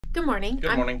Good morning.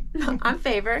 Good morning. I'm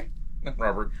Favor.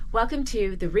 Robert. Welcome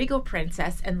to the Regal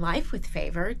Princess and Life with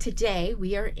Favor. Today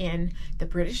we are in the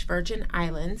British Virgin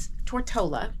Islands,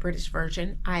 Tortola, British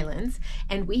Virgin Islands,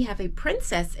 and we have a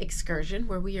princess excursion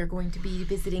where we are going to be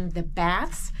visiting the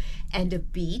baths and a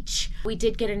beach. We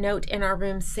did get a note in our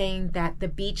room saying that the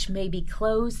beach may be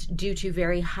closed due to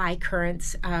very high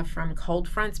currents from cold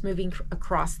fronts moving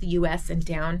across the U.S. and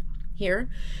down here.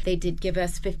 They did give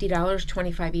us $50,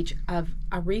 $25 each of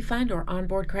a refund or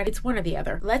onboard credit. It's one or the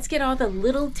other. Let's get all the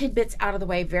little tidbits out of the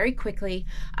way very quickly.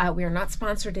 We are not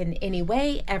sponsored in any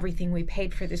way. Everything we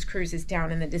paid for this cruise is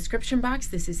down in the description box.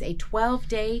 This is a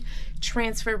 12-day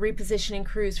transfer repositioning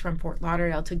cruise from Fort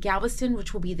Lauderdale to Galveston,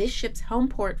 which will be this ship's home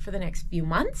port for the next few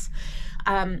months.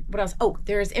 What else? Oh,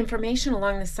 there's information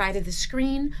along the side of the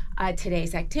screen.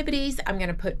 Today's activities. I'm going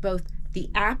to put both the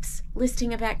app's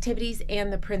listing of activities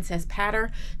and the Princess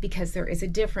Patter because there is a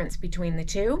difference between the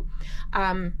two.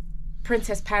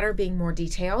 Princess Patter being more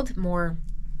detailed,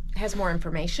 has more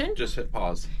information. Just hit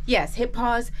pause. Yes, hit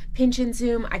pause, pinch and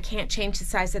zoom. I can't change the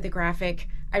size of the graphic.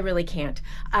 I really can't.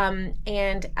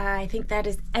 And I think that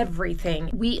is everything.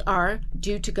 We are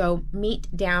due to go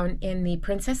meet down in the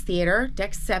Princess Theater,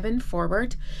 deck 7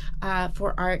 forward,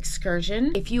 for our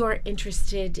excursion. If you are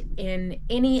interested in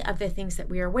any of the things that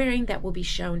we are wearing, that will be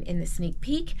shown in the sneak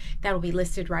peek. That will be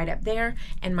listed right up there.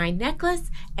 And my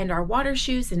necklace and our water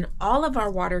shoes and all of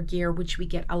our water gear, which we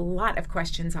get a lot of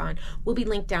questions on, will be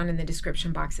linked down in the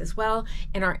description box as well,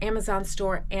 in our Amazon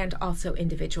store, and also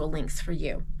individual links for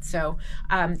you. So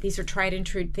these are tried and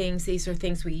true things. These are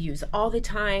things we use all the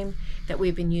time that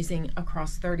we've been using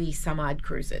across 30 some odd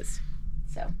cruises.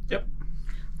 So, yep.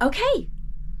 Okay,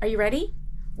 are you ready?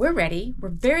 We're ready. We're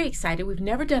very excited. We've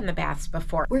never done the baths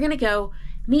before. We're gonna go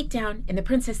meet down in the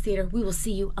Princess Theater. We will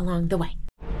see you along the way.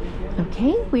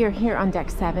 Okay, we are here on deck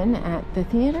 7 at the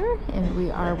theater, and we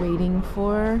are waiting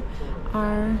for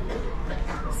our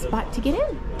spot to get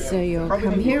in. So you'll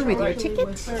come here with your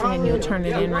ticket and you'll turn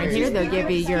it in right here. They'll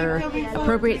give you your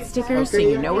appropriate stickers so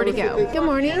you know where to go. Good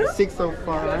morning.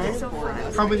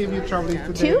 605. How many of you traveling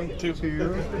today?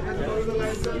 Two.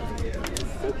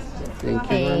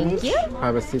 Thank you.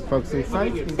 Have a seat, folks,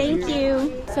 inside. Thank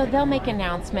you. So they'll make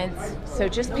announcements. So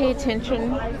just pay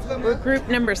attention. We're group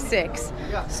number 6.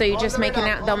 So you just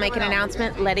they'll make an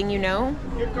announcement letting you know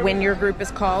when your group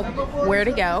is called, where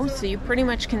to go. So you pretty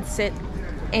much can sit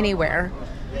anywhere,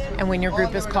 and when your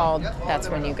group is called, that's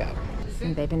when you go.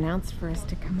 And they've announced for us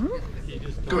to come on.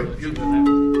 Good.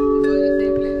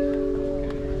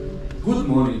 Good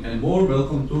morning and warm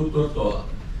welcome to Tortola.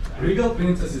 Regal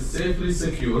Princess is safely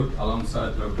secured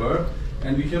alongside her berth,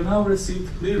 and we have now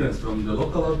received clearance from the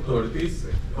local authorities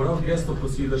for our guests to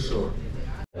proceed ashore.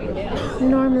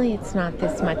 Normally it's not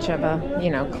this much of a,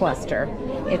 cluster.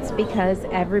 It's because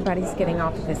everybody's getting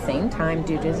off at the same time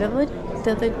due to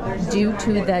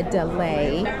the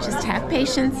delay. Just have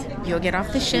patience. You'll get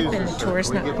off the ship and the tour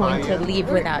is not going to leave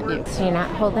without you. So you're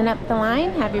not holding up the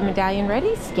line. Have your medallion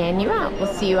ready. Scan you out. We'll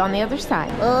see you on the other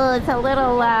side. Oh, it's a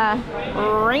little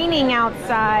raining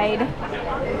outside.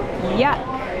 Yuck.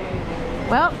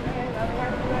 Well,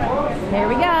 here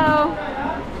we go.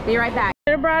 Be right back.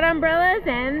 Should have brought umbrellas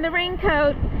and the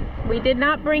raincoat. We did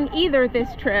not bring either this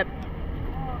trip.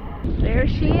 There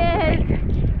she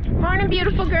is. Morning,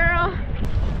 beautiful girl.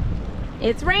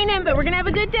 It's raining, but we're gonna have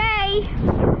a good day.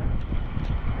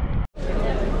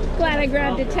 Glad I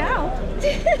grabbed a towel.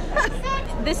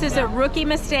 This is a rookie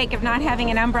mistake of not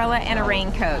having an umbrella and a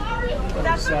raincoat.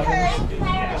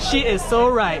 She is so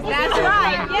right. That's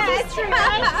right, yes.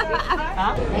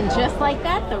 And just like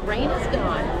that, the rain is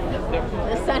gone.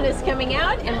 The sun is coming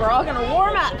out and we're all gonna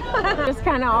warm up. Just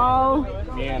kind of all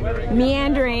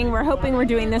meandering. We're hoping we're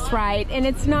doing this right. And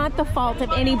it's not the fault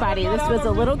of anybody. This was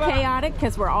a little chaotic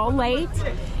because we're all late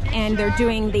and they're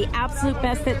doing the absolute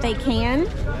best that they can.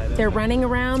 They're running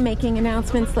around making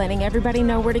announcements, letting everybody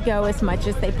know where to go as much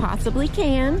as they possibly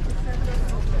can.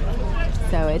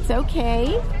 So it's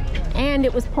okay. And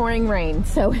it was pouring rain,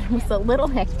 so it was a little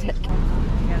hectic.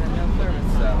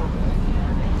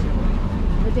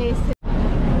 The day's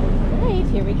right,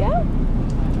 here we go.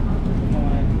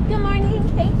 Good morning,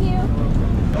 thank you.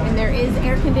 And there is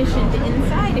air conditioned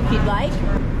inside if you'd like.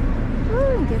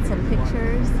 Ooh, get some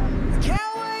pictures.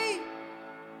 Can't wait,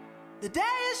 the day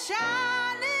is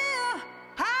shining.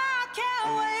 I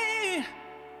can't wait,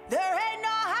 there ain't no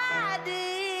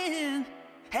hiding.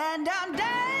 And I'm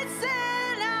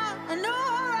dancing on a new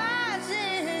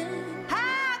horizon.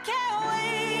 I can't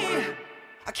wait,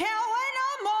 I can't wait no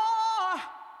more.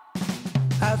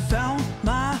 I found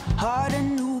my heart a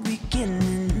new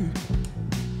beginning,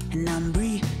 and I'm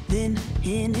breathing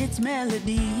in its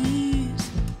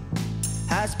melodies.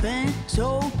 I spent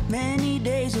so many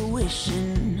days a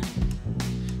wishing,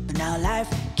 but now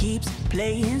life keeps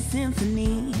playing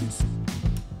symphonies.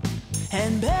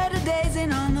 And better days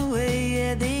ain't on the way,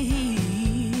 yeah, they're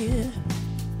here.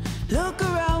 Look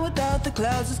around without the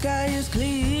clouds, the sky is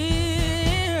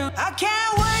clear. I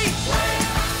can't wait,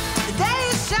 the day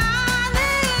is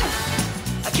shining.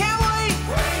 I can't wait,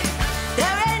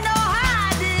 there ain't no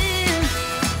hiding.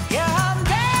 Yeah, I'm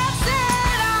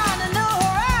dancing on a new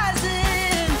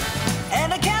horizon.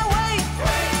 And I can't wait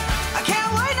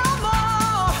no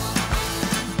more.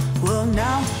 Well,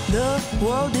 now the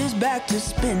world is back to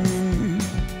spinning,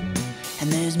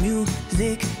 and there's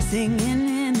music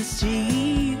singing in the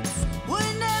streets.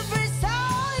 When every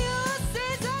soul you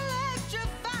see's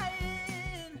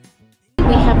electrifying.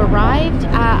 We have arrived.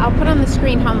 I'll put on the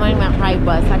screen how long that ride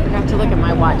was. I forgot to look at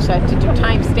my watch, so I have to do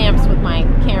timestamps with my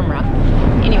camera.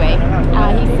 Anyway,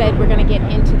 he said we're going to get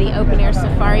into the open air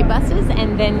safari buses,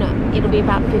 and then it'll be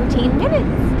about 15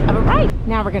 minutes of a ride.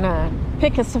 Now we're going to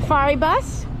pick a safari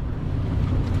bus.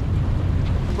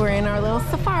 We're in our little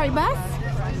safari bus.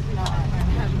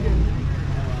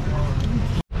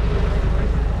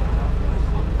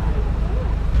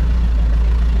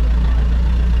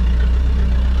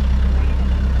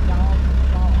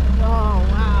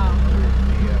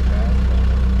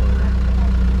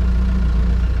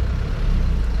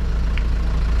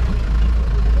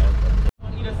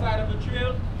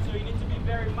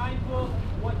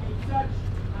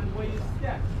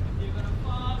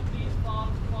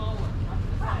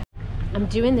 I'm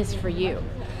doing this for you,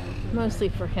 mostly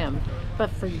for him,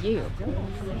 but for you.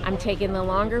 I'm taking the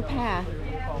longer path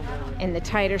and the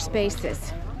tighter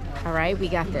spaces. All right, we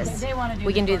got this.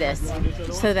 We can do this,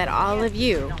 so that all of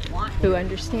you who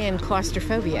understand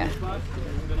claustrophobia,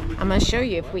 I'm gonna show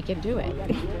you if we can do it.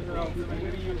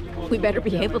 We better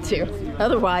be able to,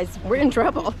 otherwise we're in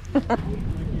trouble.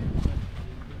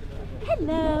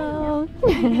 Hello.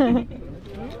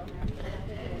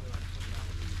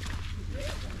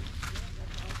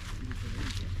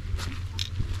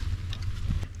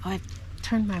 Oh, I've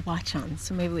turned my watch on,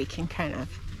 so maybe we can kind of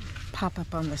pop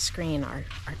up on the screen our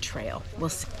trail. We'll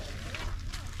see.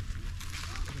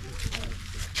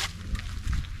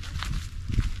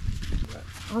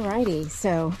 Alrighty,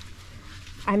 so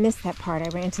I missed that part. I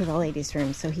ran to the ladies'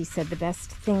 room, so he said the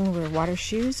best thing were water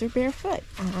shoes or barefoot.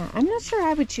 I'm not sure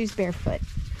I would choose barefoot.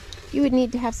 You would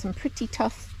need to have some pretty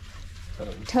tough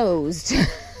toes.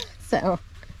 So...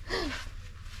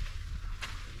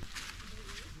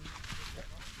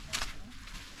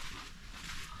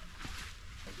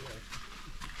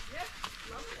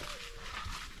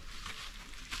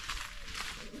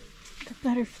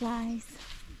 butterflies.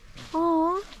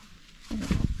 Aww.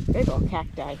 Big old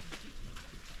cacti.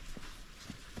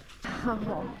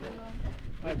 Oh.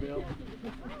 Hi, Bill.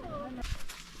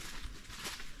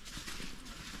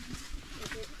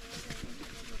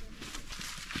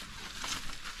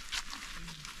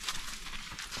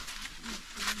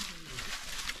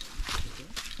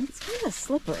 It's kind of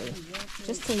slippery,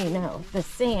 just so you know. The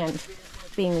sand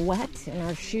being wet and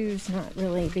our shoes not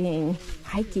really being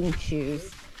hiking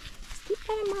shoes. Keep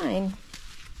that in mind.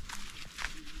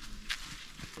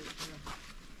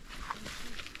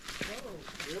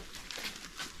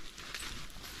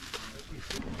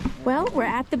 Well, we're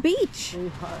at the beach.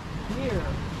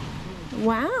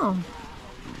 Wow.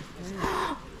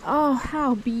 Oh,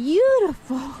 how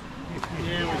beautiful.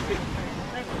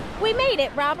 We made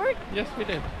it, Robert. Yes, we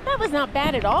did. That was not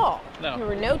bad at all. No. There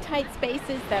were no tight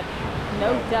spaces,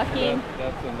 no ducking.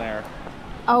 That's in there.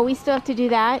 Oh, we still have to do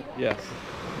that? Yes.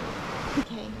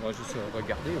 Okay.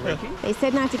 Regarder. They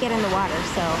said not to get in the water,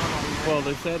 so. Well,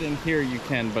 they said in here you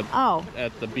can, but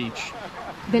at the beach.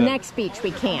 The next beach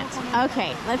we can't.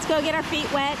 Okay, let's go get our feet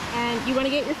wet. And you want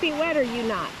to get your feet wet or you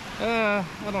not? I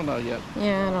don't know yet.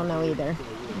 Yeah, I don't know either.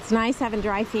 It's nice having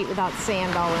dry feet without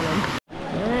sand all in them.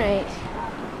 All right.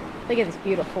 Look at this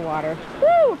beautiful water.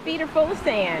 Woo! Feet are full of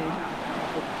sand.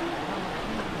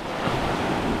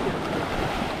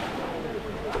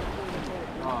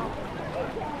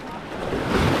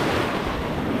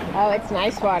 Oh, it's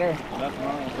nice water. Nothing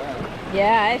wrong with that.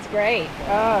 Yeah, it's great.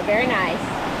 Oh, very nice.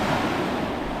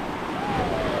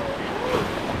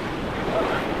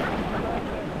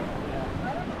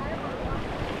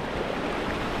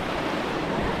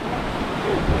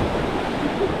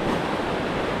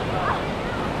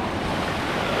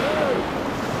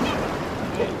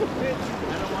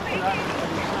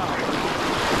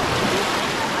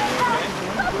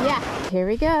 Yeah, here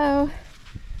we go.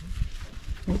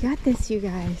 We got this, you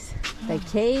guys. The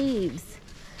caves.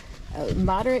 Oh,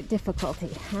 moderate difficulty.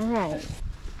 All right.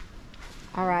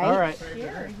 All right. All right.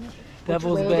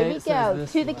 Devil's Way Bay. do we It says go?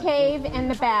 this To the way. cave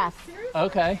and the bath.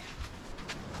 Okay.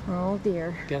 Oh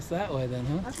dear. Guess that way then,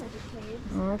 huh?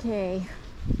 Okay.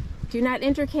 Do not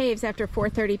enter caves after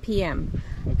 4:30 p.m.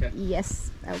 Okay.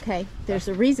 Yes. Okay. There's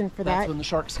a reason for that. That's when the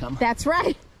sharks come. That's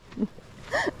right.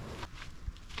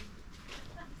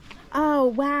 Oh,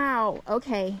 wow.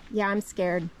 Okay. Yeah, I'm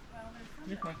scared.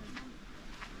 You're fine.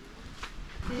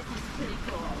 This is pretty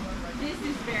cool. This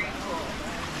is very cool.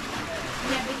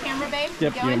 You have the camera, babe?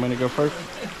 Yep, Going? you want me to go first?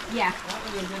 Yeah.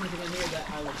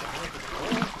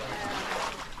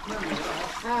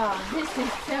 Oh, this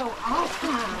is so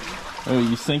awesome. Oh,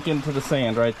 you sink into the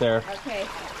sand right there. Okay.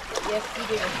 Yes, you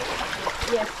do.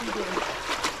 Yes, you do.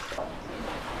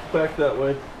 Back that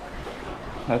way,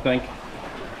 I think.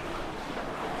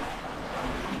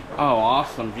 Oh,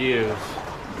 awesome views.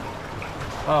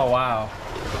 Oh, wow.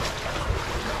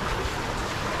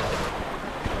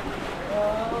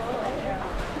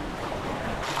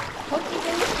 Pokies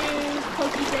in the shoes.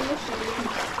 Pokies in the shoes.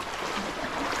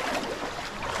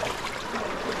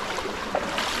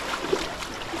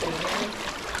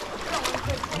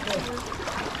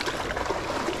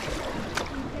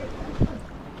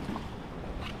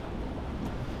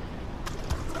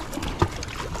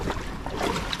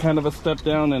 Kind of a step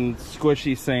down and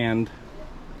squishy sand.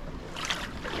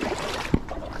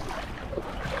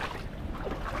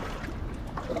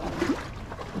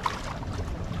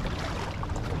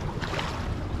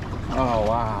 Oh,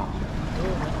 wow.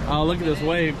 Oh, look at this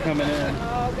wave coming in.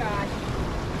 Oh, gosh.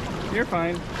 You're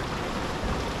fine.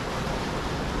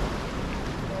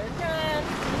 Here it comes.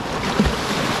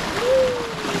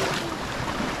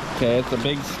 Okay, it's a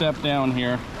big step down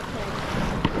here.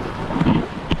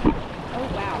 Oh,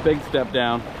 wow. Big step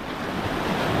down. Throw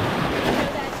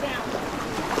that down.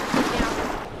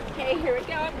 Down. Okay, here we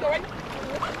go. I'm going.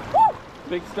 Woo!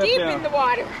 Big step Deep down. in the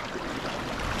water.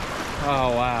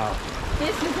 Oh, wow.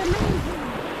 This is amazing.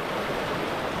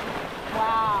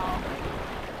 Wow.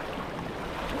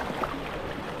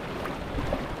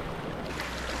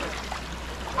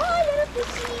 Oh, little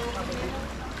fishy.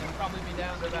 It'll probably be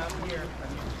down to about here.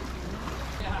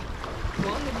 Yeah. As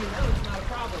long as you know it's not a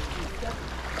problem.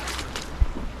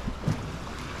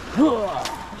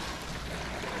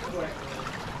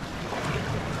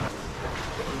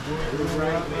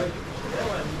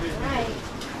 Right.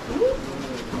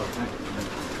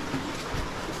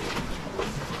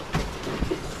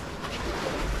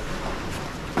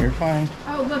 You're fine.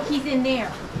 Oh, look, he's in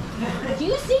there. Do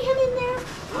you see him in there?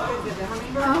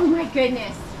 Oh, my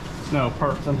goodness. No,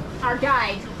 person. Our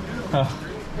guide. All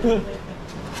right.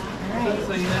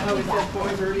 So you know how we said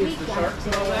 4:30 is the sharks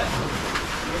and all that?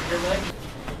 Your leg.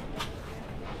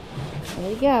 There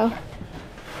you go.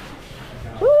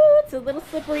 Woo, it's a little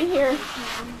slippery here.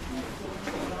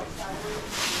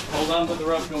 Hold on to the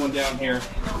rope going down here.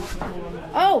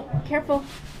 Oh, careful.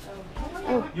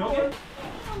 Oh.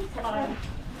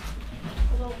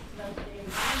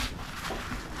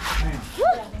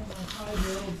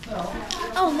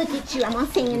 Oh, look at you. I'm all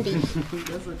sandy.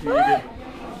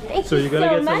 Thank So you you're gonna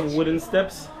so get much. some wooden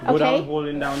steps. Go Okay.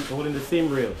 down, holding the same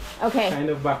rail. Okay. Kind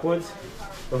of backwards,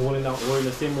 but holding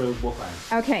the same rail both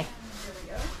hands. Okay.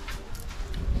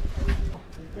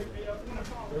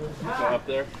 Go up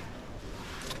there.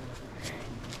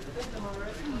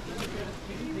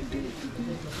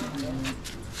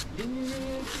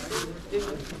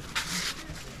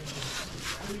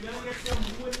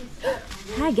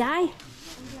 Hi, guy.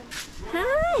 Hi.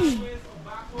 Hi.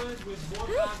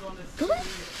 Go on.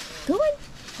 Go on.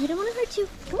 I don't want to hurt you.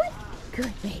 Go on.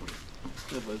 Good, babe.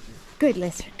 Good lizard. Good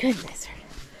lizard. Good lizard.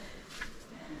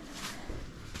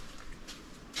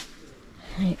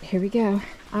 All right, here we go.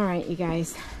 All right, you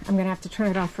guys. I'm going to have to turn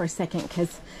it off for a second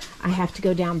because I have to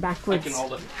go down I backwards. can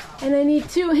hold it. And I need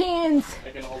 2 hands. I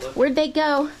can hold it. Where'd they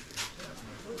go?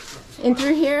 In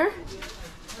through here?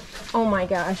 Oh my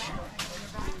gosh.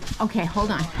 Okay,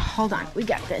 hold on. Hold on. We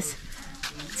got this.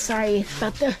 Sorry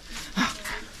about the...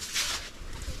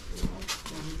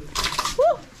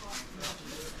 Woo!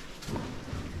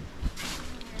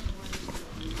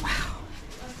 Wow.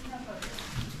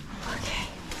 Okay.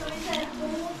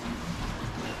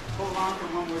 Hold on for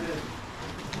one more day.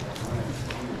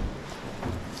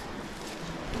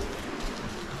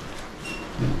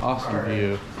 Awesome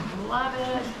view. Love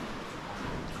it.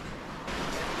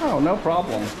 Oh, no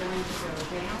problem.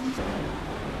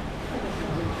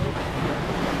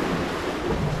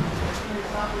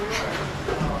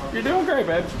 You're doing great,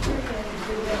 babe.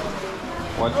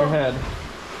 Watch your head.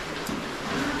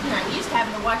 You're not used to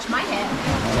having to watch my head.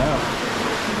 I know.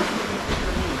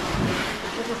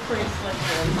 This is pretty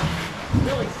slippery.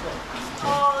 Really slippery.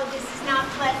 Oh, this is not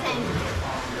pleasant.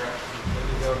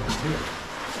 This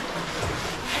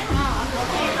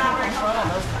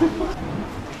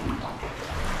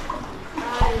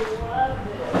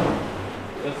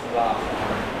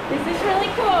is really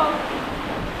cool.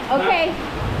 Okay,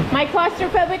 my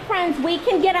claustrophobic friends, we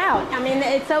can get out. I mean,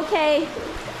 it's okay.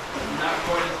 Not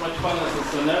quite as much fun as a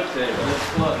cenote, but it's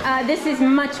fun. This is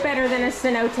much better than a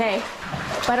cenote.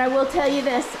 But I will tell you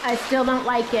this, I still don't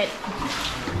like it.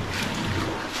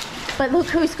 But look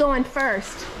who's going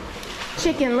first.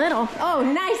 Chicken Little. Oh,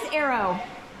 nice arrow.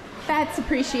 That's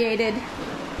appreciated.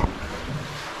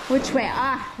 Which way?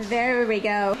 Ah, there we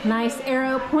go. Nice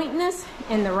arrow pointing us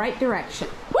in the right direction.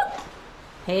 Whoop!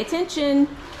 Pay attention.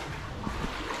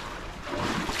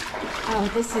 Oh,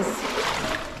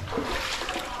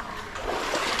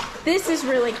 this is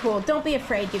really cool. Don't be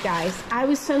afraid, you guys. I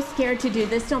was so scared to do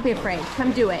this. Don't be afraid.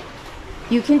 Come do it.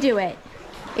 You can do it.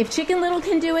 If Chicken Little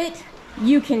can do it,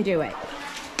 you can do it.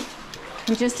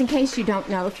 And just in case you don't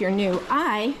know, if you're new,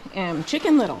 I am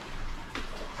Chicken Little.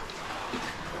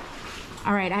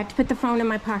 All right, I have to put the phone in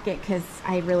my pocket because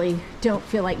I really don't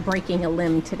feel like breaking a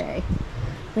limb today.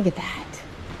 Look at that.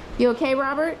 You okay,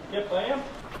 Robert? Yep, I am.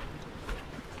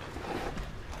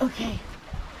 Okay.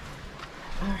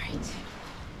 All right.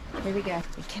 Here we go.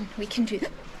 We can do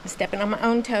that. I'm stepping on my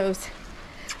own toes.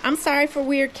 I'm sorry for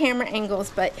weird camera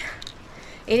angles, but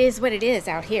it is what it is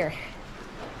out here.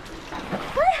 Oh,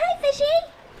 hi, fishy.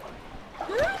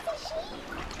 Hi, fishy.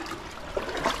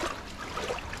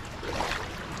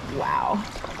 Wow.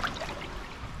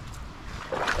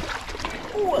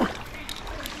 Ooh.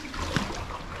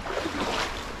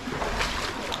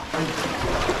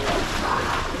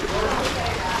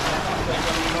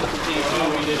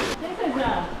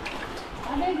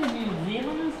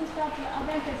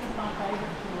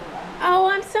 Oh,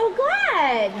 I'm so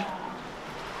glad.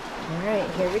 All right,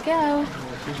 here we go.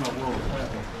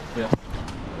 Yeah.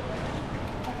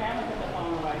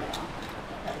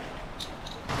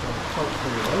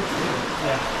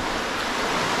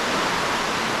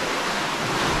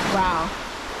 Wow.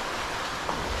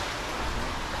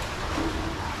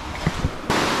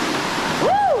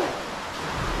 Woo!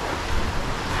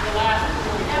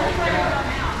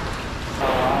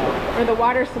 Where the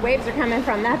waves are coming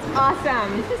from. That's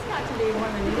awesome. This has got to be one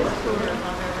of the neatest tours I've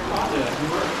ever done.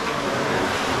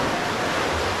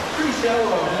 Pretty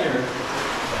shallow out here.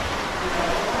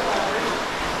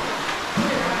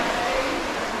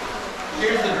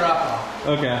 Here's the drop off.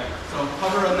 Okay. So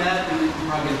hover on that and you can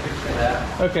probably get a picture of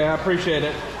that. Okay, I appreciate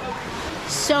it.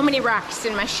 So many rocks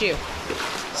in my shoe.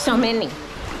 So many.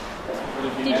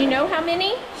 Did you know how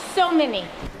many? So many.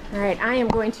 All right, I am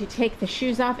going to take the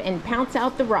shoes off and pounce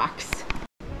out the rocks.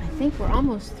 I think we're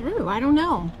almost through. I don't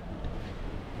know.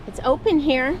 It's open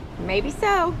here. Maybe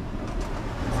so.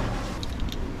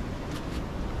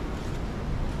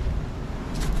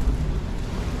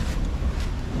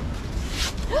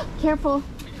 Careful.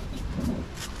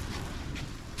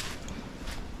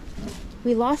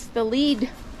 We lost the lead.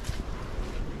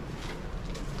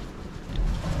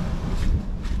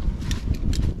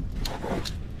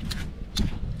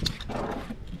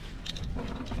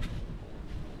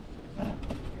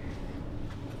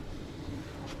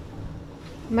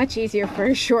 Much easier for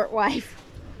a short wife.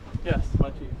 Yes,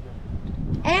 much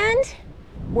easier. And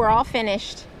we're all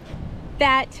finished.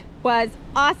 That was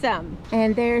awesome.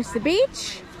 And there's the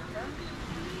beach.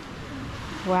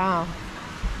 Wow.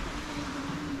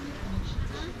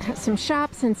 Some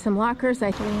shops and some lockers.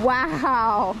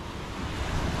 Wow.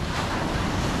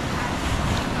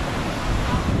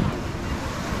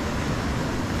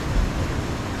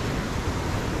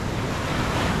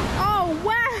 Oh,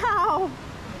 wow.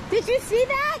 Did you see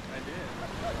that? I did.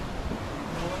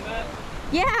 Pulling that?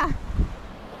 Yeah.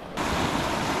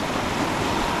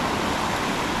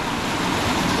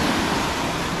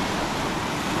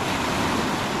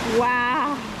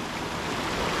 Wow.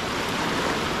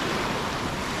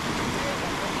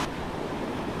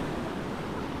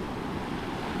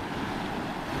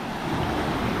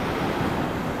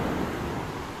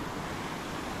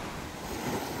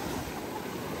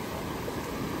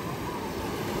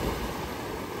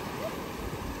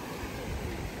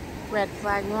 Red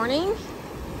flag warning.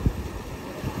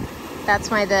 That's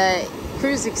why the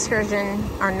cruise excursion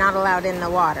are not allowed in the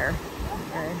water.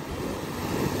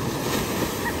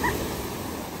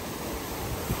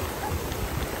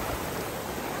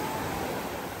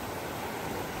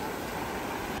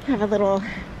 Have a little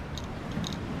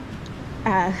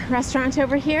restaurant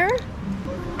over here.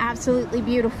 Absolutely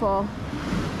beautiful.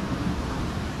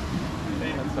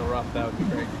 Dang, it's so rough. That would be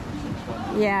great.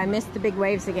 Yeah, I missed the big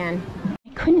waves again.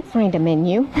 I couldn't find a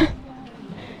menu.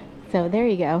 So there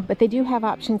you go. But they do have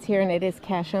options here, and it is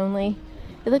cash only.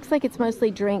 It looks like it's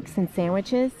mostly drinks and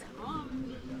sandwiches.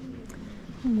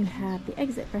 And you have the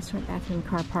exit, restaurant, bathroom,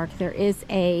 car park. There is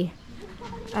a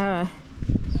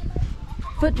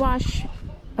foot wash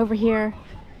over here.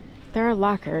 There are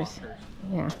lockers.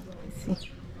 Yeah, let's see.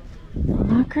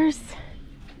 Lockers.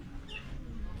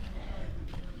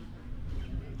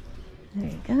 There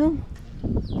you go.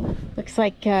 Looks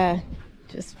like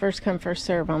just first come, first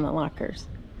serve on the lockers.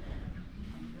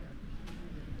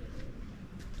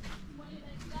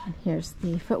 And here's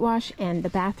the foot wash and the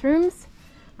bathrooms.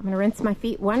 I'm gonna rinse my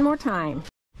feet one more time.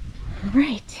 All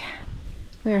right,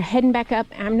 we're heading back up.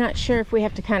 I'm not sure if we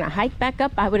have to kind of hike back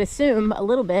up. I would assume a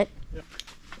little bit. Yep.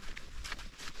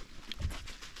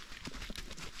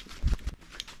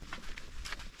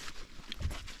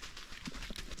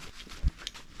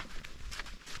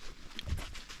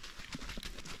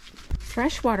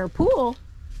 Freshwater pool.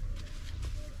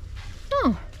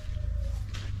 Oh.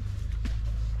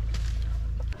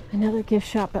 Another gift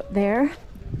shop up there.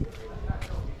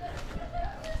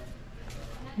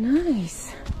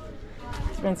 Nice.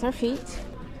 Let's rinse our feet.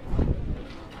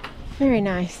 Very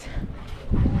nice.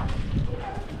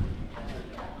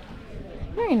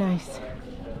 Very nice.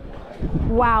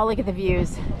 Wow, look at the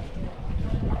views.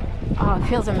 Oh, it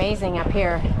feels amazing up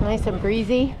here. Nice and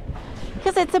breezy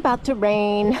because it's about to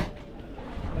rain.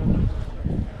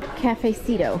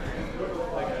 Cafecito.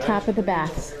 Top of the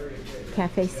baths.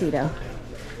 Cafecito.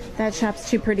 That shop's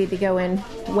too pretty to go in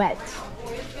wet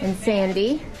and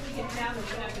sandy,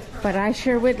 but I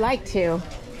sure would like to.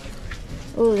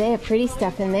 Oh, they have pretty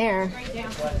stuff in there.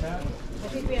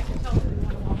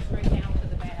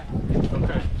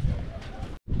 Okay.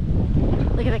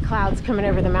 Look at the clouds coming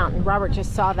over the mountain. Robert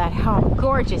just saw that. How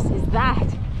gorgeous is that?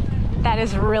 That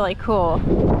is really cool.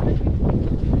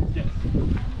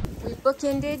 We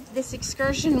bookended this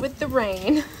excursion with the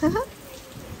rain.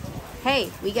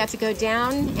 Hey, we got to go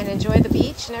down and enjoy the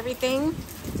beach and everything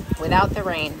without the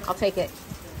rain. I'll take it.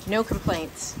 No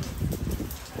complaints.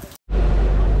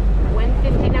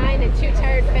 1:59 and two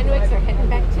tired Fenwicks are heading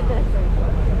back to the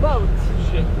boat.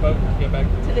 Ship boat, get back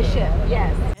To the ship,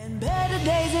 yes. And better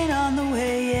days ain't on the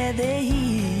way, yeah, they're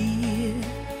here.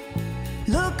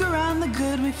 Look around, the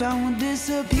good we found will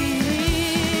disappear.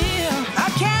 I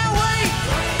can't wait,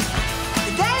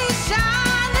 the day is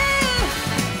shining.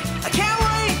 I can't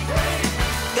wait,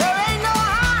 there ain't no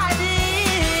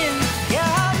hiding. Yeah,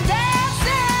 I'm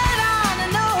dancing on a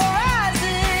new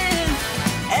horizon.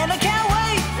 And I can't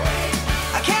wait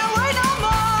no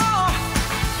more.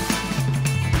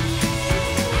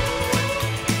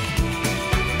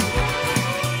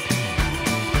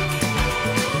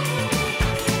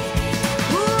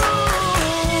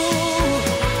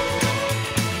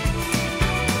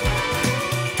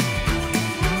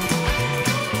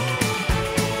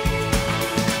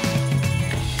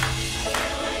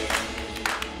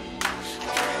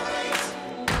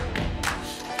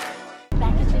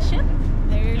 Back at the ship.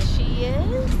 There she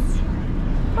is.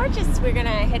 Gorgeous. We're gonna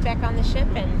head back on the ship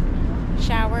and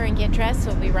shower and get dressed.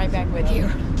 We'll be right back with you.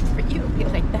 For you, it'll be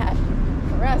like that.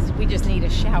 For us, we just need a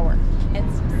shower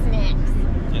and some snacks.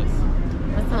 Yes.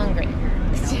 I'm hungry.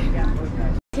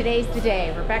 Today's the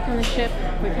day. We're back on the ship.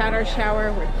 We've had our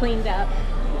shower. We're cleaned up.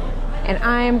 And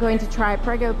I'm going to try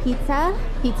Prego Pizza,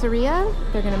 Pizzeria.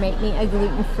 They're gonna make me a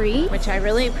gluten-free, which I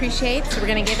really appreciate. So we're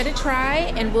gonna give it a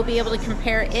try and we'll be able to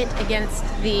compare it against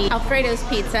the Alfredo's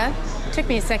pizza. It took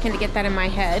me a second to get that in my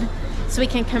head. So we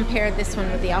can compare this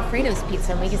one with the Alfredo's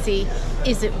pizza and we can see,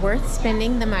 is it worth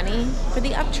spending the money for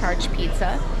the upcharge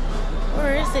pizza?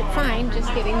 Or is it fine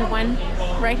just getting the one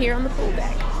right here on the pool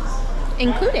deck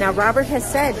included? Now Robert has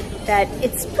said that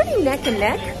it's pretty neck and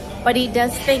neck, but he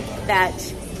does think that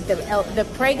the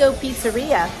Prego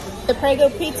Pizzeria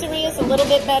is a little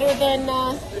bit better than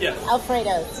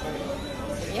Alfredo's.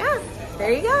 Yeah,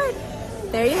 there you go.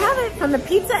 There you have it from the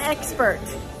pizza expert.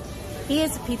 He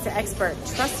is a pizza expert,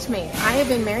 trust me. I have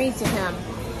been married to him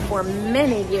for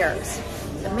many years.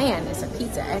 The man is a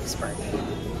pizza expert.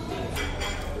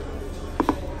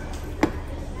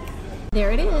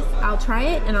 There it is. I'll try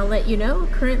it and I'll let you know.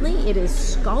 Currently it is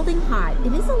scalding hot.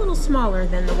 It is a little smaller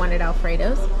than the one at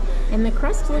Alfredo's and the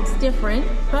crust looks different,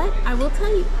 but I will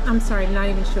tell you, I'm sorry, I'm not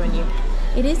even showing you.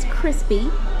 It is crispy.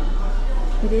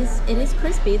 It is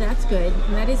crispy, that's good.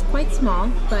 And that is quite small,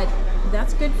 but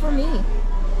that's good for me.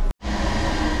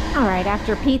 All right,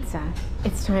 after pizza,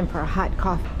 it's time for a hot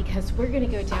coffee because we're gonna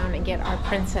go down and get our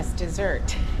princess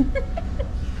dessert.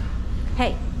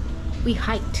 Hey, we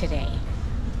hiked today.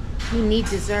 We need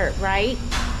dessert, right?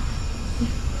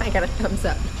 I got a thumbs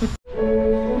up.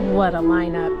 What a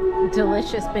lineup.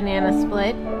 Delicious banana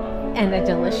split and a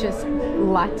delicious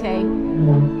latte.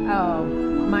 Oh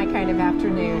my kind of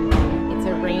afternoon. It's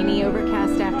a rainy,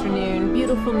 overcast afternoon.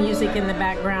 Beautiful music in the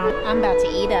background. I'm about to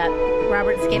eat up.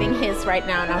 Robert's getting his right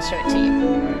now, and I'll show it to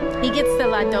you. He gets the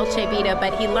La Dolce Vita,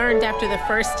 but he learned after the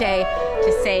first day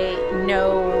to say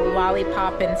no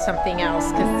lollipop and something else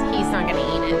because he's not going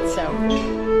to eat it. So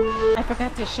I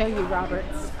forgot to show you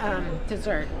Robert's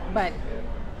dessert, but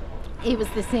it was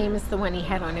the same as the one he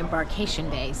had on embarkation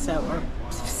day, so, or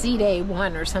sea day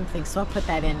 1 or something, so I'll put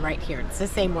that in right here. It's the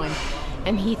same one,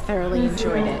 and he thoroughly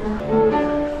enjoyed it.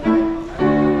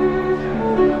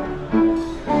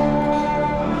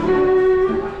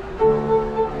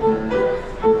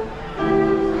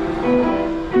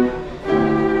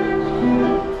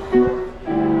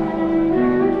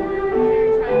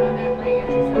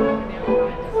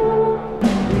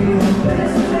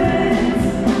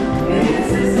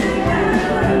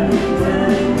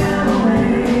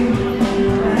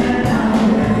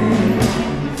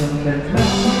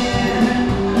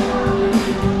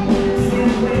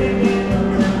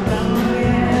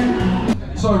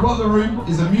 So Rock the Room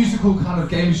is a musical kind of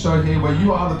game show here where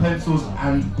you are the pencils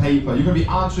and paper. You're going to be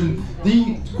answering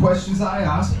the questions that I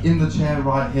ask in the chair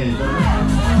right here.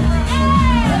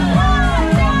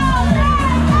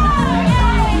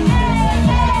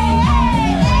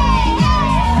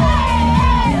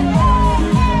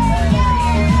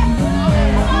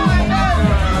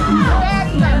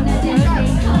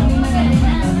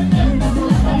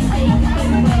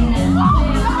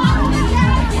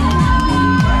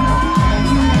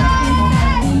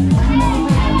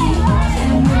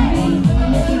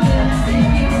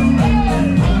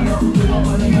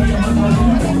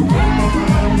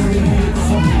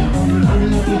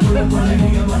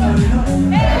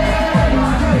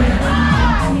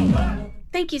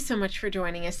 Thank you so much for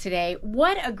joining us today.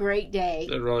 What a great day.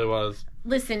 It really was.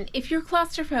 Listen, if you're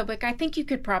claustrophobic, I think you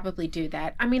could probably do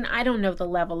that. I mean, I don't know the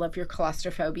level of your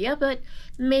claustrophobia, but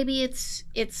maybe it's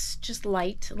just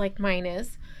light like mine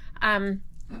is.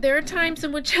 There are times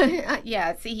in which,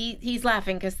 yeah, see, he's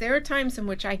laughing because there are times in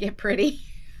which I get pretty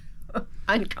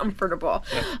uncomfortable,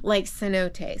 like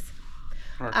cenotes.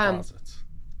 Or closets.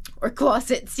 Or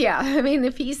closets, yeah. I mean,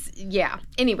 if he's, yeah.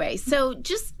 Anyway, so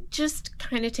just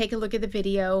kind of take a look at the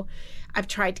video. I've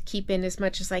tried to keep in as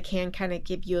much as I can, kind of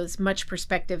give you as much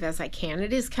perspective as I can.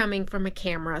 It is coming from a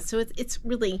camera, so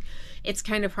it's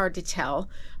kind of hard to tell.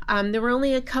 There were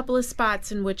only a couple of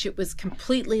spots in which it was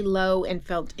completely low and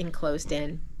felt enclosed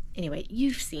in. Anyway,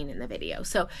 you've seen in the video.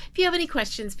 So if you have any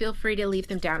questions, feel free to leave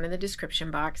them down in the description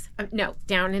box. No,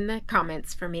 down in the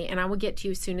comments for me, and I will get to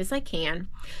you as soon as I can.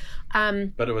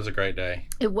 But it was a great day.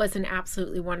 It was an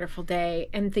absolutely wonderful day.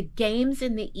 And the games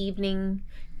in the evening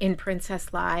in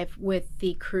Princess Live with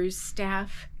the cruise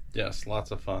staff. Yes,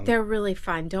 lots of fun. They're really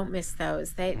fun. Don't miss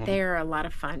those. They are a lot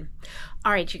of fun.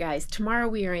 All right, you guys. Tomorrow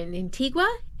we are in Antigua.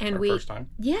 And first time.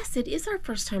 Yes, it is our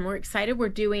first time. We're excited. We're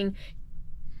doing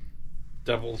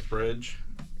Devil's Bridge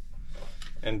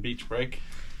and Beach Break.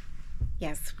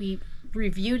 Yes, we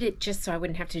reviewed it just so I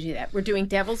wouldn't have to do that. We're doing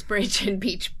Devil's Bridge and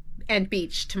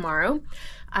Beach tomorrow.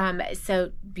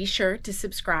 So be sure to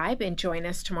subscribe and join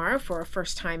us tomorrow for our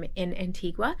first time in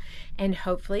Antigua. And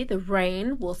hopefully the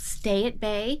rain will stay at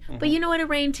bay. But you know what? It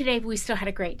rained today, but we still had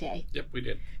a great day. Yep, we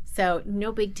did. So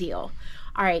no big deal.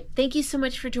 All right. Thank you so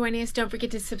much for joining us. Don't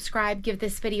forget to subscribe, give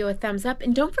this video a thumbs up,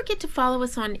 and don't forget to follow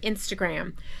us on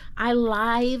Instagram. I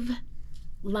live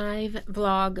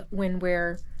vlog when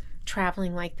we're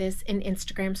traveling like this in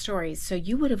Instagram stories. So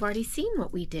you would have already seen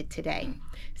what we did today.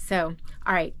 So,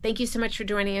 all right. Thank you so much for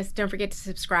joining us. Don't forget to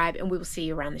subscribe, and we will see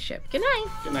you around the ship. Good night.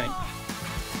 Good night.